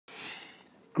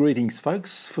Greetings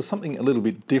folks. For something a little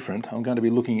bit different, I'm going to be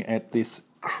looking at this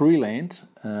Crelant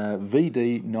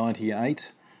VD98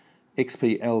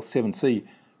 XPL7C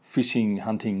fishing,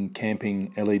 hunting,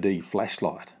 camping LED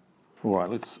flashlight. Alright,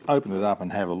 let's open it up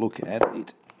and have a look at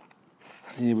it.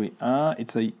 Here we are.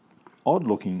 It's a odd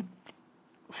looking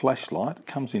flashlight. It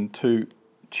comes in two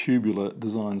tubular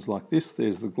designs like this.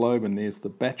 There's the globe and there's the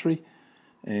battery,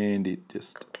 and it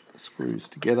just screws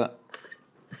together.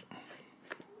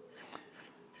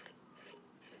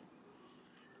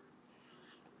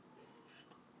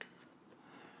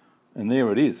 And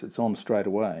there it is, it's on straight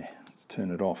away. Let's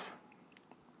turn it off.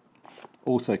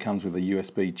 Also comes with a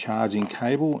USB charging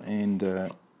cable and a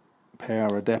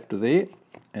power adapter there.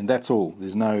 And that's all.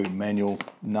 There's no manual,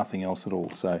 nothing else at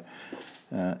all. So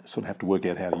sort of have to work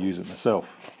out how to use it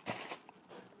myself.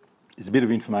 There's a bit of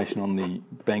information on the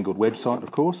Banggood website,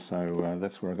 of course, so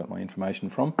that's where I got my information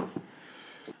from.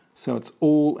 So it's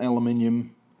all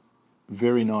aluminium,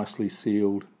 very nicely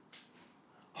sealed,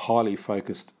 highly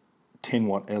focused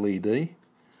 10-watt LED.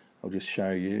 I'll just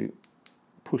show you.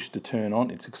 Push to turn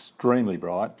on. It's extremely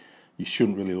bright. You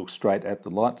shouldn't really look straight at the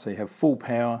light. So you have full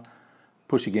power,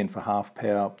 push again for half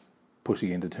power, push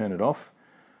again to turn it off.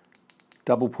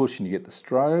 Double push and you get the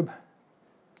strobe.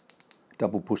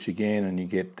 Double push again and you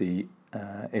get the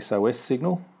SOS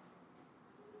signal.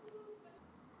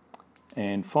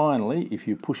 And finally, if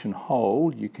you push and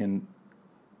hold, you can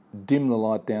dim the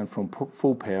light down from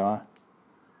full power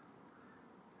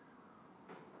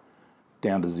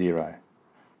down to 0.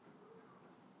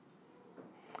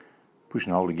 Push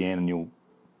and hold again and you'll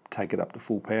take it up to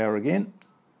full power again.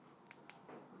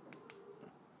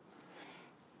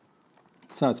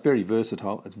 So it's very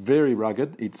versatile, it's very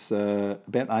rugged, it's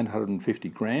about 850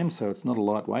 grams, so it's not a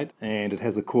lightweight, and it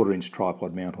has a 1/4-inch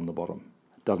tripod mount on the bottom.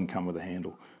 It doesn't come with a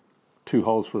handle. 2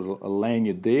 holes for a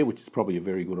lanyard there, which is probably a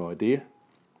very good idea.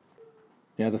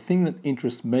 Now the thing that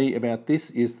interests me about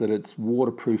this is that it's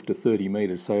waterproof to 30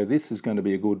 metres, so this is going to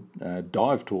be a good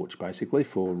dive torch basically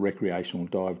for recreational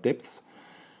dive depths.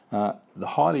 The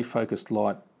highly focused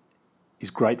light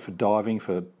is great for diving,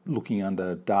 for looking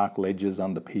under dark ledges,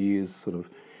 under piers, sort of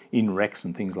in wrecks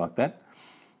and things like that.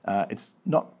 It's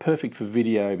not perfect for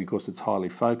video because it's highly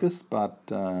focused, but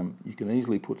you can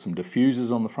easily put some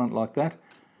diffusers on the front like that.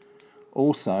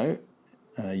 Also,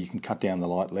 you can cut down the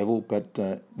light level, but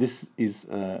this is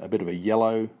a bit of a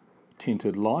yellow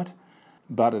tinted light,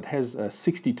 but it has a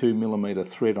 62mm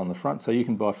thread on the front, so you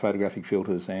can buy photographic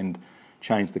filters and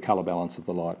change the colour balance of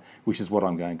the light, which is what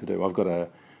I'm going to do. I've got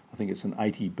I think it's an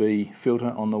 80B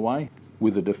filter on the way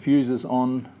with the diffusers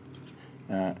on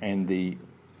and the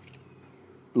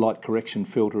light correction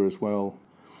filter as well.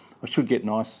 I should get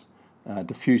nice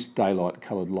diffuse daylight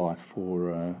coloured light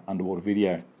for underwater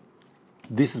video.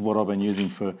 This is what I've been using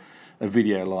for a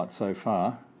video light so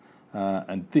far,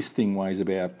 and this thing weighs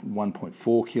about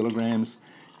 1.4 kilograms.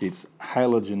 It's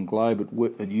halogen globe.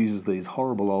 It uses these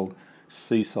horrible old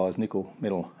C-size nickel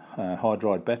metal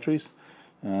hydride batteries.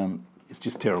 It's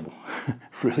just terrible. It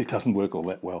really doesn't work all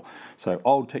that well. So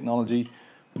old technology,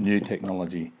 new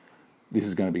technology. This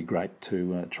is going to be great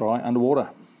to try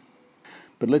underwater.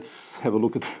 But let's have a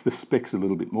look at the specs a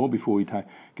little bit more before we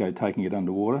go taking it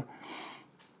underwater.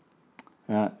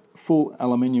 Full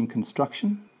aluminium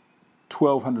construction,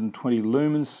 1220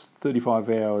 lumens, 35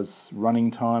 hours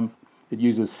running time. It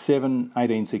uses 7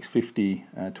 18650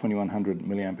 2100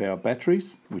 milliamp hour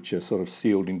batteries, which are sort of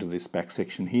sealed into this back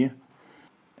section here.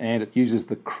 And it uses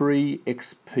the Cree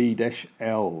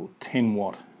XP-L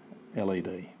 10-watt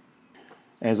LED.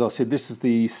 As I said, this is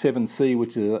the 7C,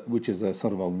 which is a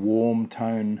sort of a warm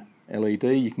tone LED.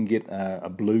 You can get a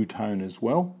blue tone as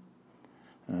well.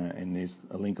 And there's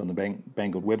a link on the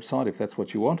Banggood website if that's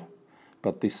what you want.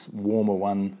 But this warmer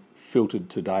one, filtered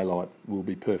to daylight, will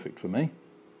be perfect for me.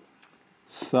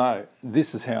 So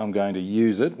this is how I'm going to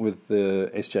use it with the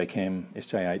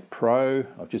SJ8 Pro.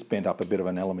 I've just bent up a bit of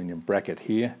an aluminium bracket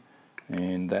here,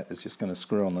 and that is just going to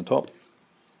screw on the top.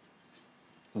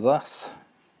 Thus.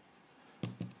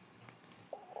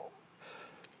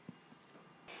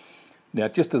 Now,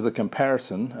 just as a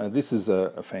comparison, this is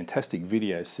a fantastic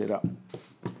video setup.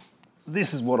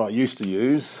 This is what I used to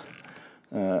use.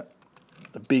 A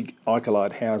big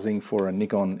Icolite housing for a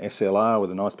Nikon SLR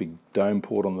with a nice big dome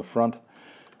port on the front.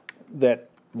 That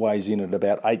weighs in at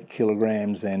about 8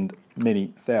 kilograms and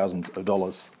many thousands of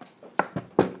dollars.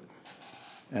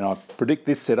 And I predict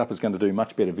this setup is going to do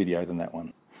much better video than that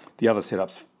one. The other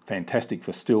setup's fantastic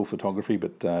for still photography,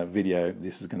 but video,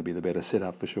 this is going to be the better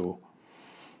setup for sure.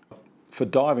 For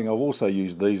diving, I've also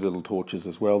used these little torches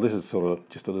as well. This is sort of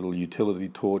just a little utility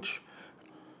torch.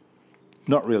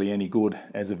 Not really any good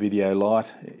as a video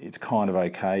light. It's kind of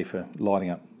okay for lighting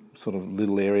up sort of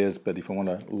little areas, but if I want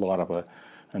to light up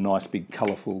a nice big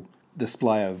colourful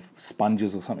display of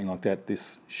sponges or something like that,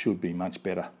 this should be much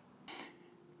better.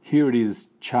 Here it is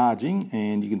charging,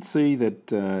 and you can see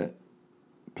that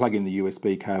plug in the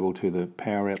USB cable to the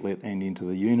power outlet and into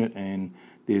the unit, and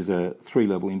there's a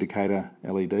 3-level indicator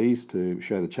LEDs to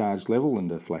show the charge level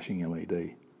and a flashing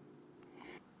LED.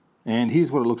 And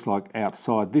here's what it looks like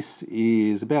outside. This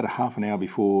is about a half an hour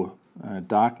before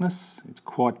darkness. It's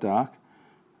quite dark.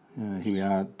 Here we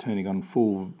are turning on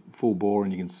full bore,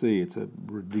 and you can see it's a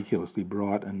ridiculously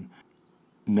bright and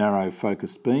narrow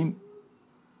focused beam.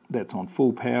 That's on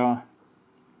full power.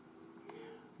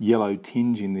 Yellow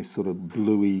tinge in this sort of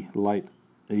bluey late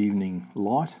evening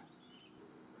light.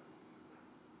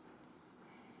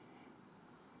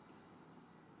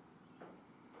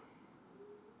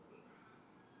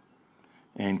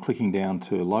 And clicking down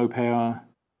to low power,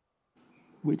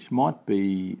 which might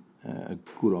be a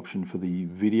good option for the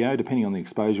video, depending on the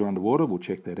exposure underwater. We'll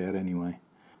check that out anyway.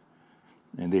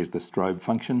 And there's the strobe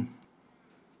function.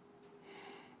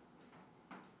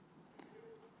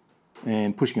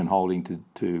 And pushing and holding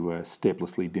to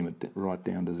steplessly dim it right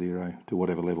down to 0, to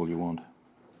whatever level you want.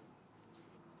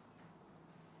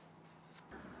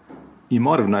 You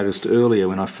might have noticed earlier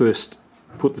when I first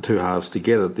put the two halves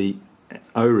together, the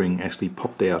O-ring actually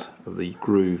popped out of the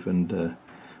groove and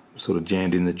sort of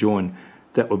jammed in the join.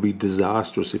 That would be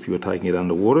disastrous if you were taking it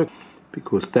underwater,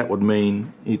 because that would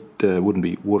mean it wouldn't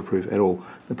be waterproof at all.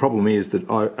 The problem is that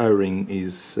O-ring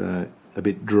is a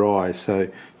bit dry, so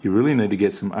you really need to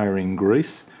get some O-ring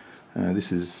grease.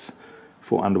 This is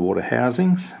for underwater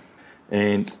housings,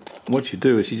 and what you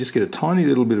do is you just get a tiny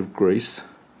little bit of grease,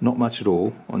 not much at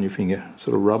all, on your finger,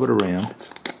 sort of rub it around,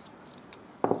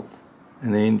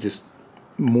 and then just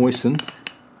moisten,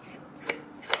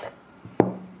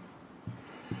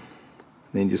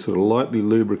 then just sort of lightly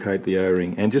lubricate the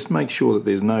O-ring, and just make sure that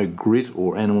there's no grit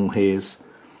or animal hairs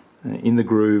in the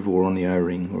groove or on the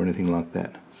O-ring or anything like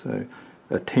that. So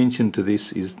attention to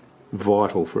this is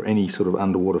vital for any sort of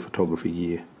underwater photography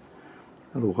gear.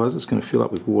 Otherwise it's going to fill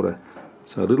up with water.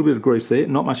 So a little bit of grease there,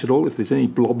 not much at all. If there's any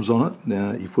blobs on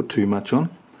it, you've put too much on.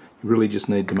 You really just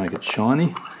need to make it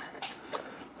shiny.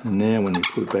 And now when we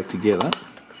put it back together,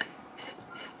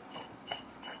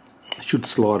 it should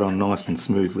slide on nice and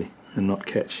smoothly and not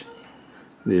catch.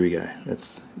 There we go,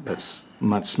 that's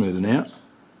much smoother now.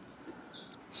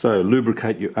 So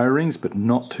lubricate your O-rings, but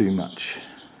not too much.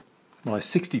 My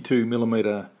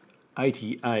 62mm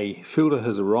 80A filter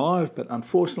has arrived, but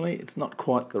unfortunately it's not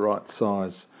quite the right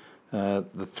size.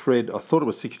 The thread, I thought it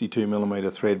was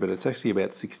 62mm thread, but it's actually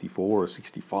about 64 or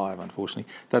 65,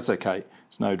 unfortunately. That's okay,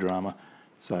 it's no drama.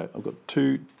 So I've got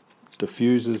 2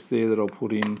 diffusers there that I'll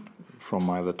put in from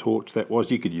my other torch. That was,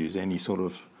 you could use any sort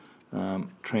of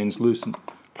translucent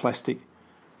plastic.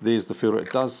 There's the filter.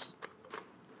 It does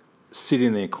sit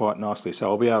in there quite nicely, so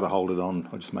I'll be able to hold it on.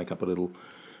 I'll just make up a little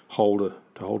holder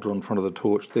to hold it on front of the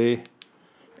torch there,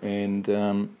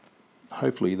 and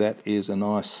hopefully that is a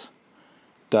nice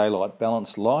daylight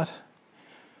balanced light.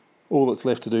 All that's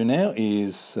left to do now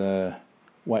is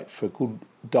wait for good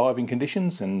diving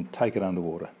conditions and take it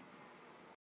underwater.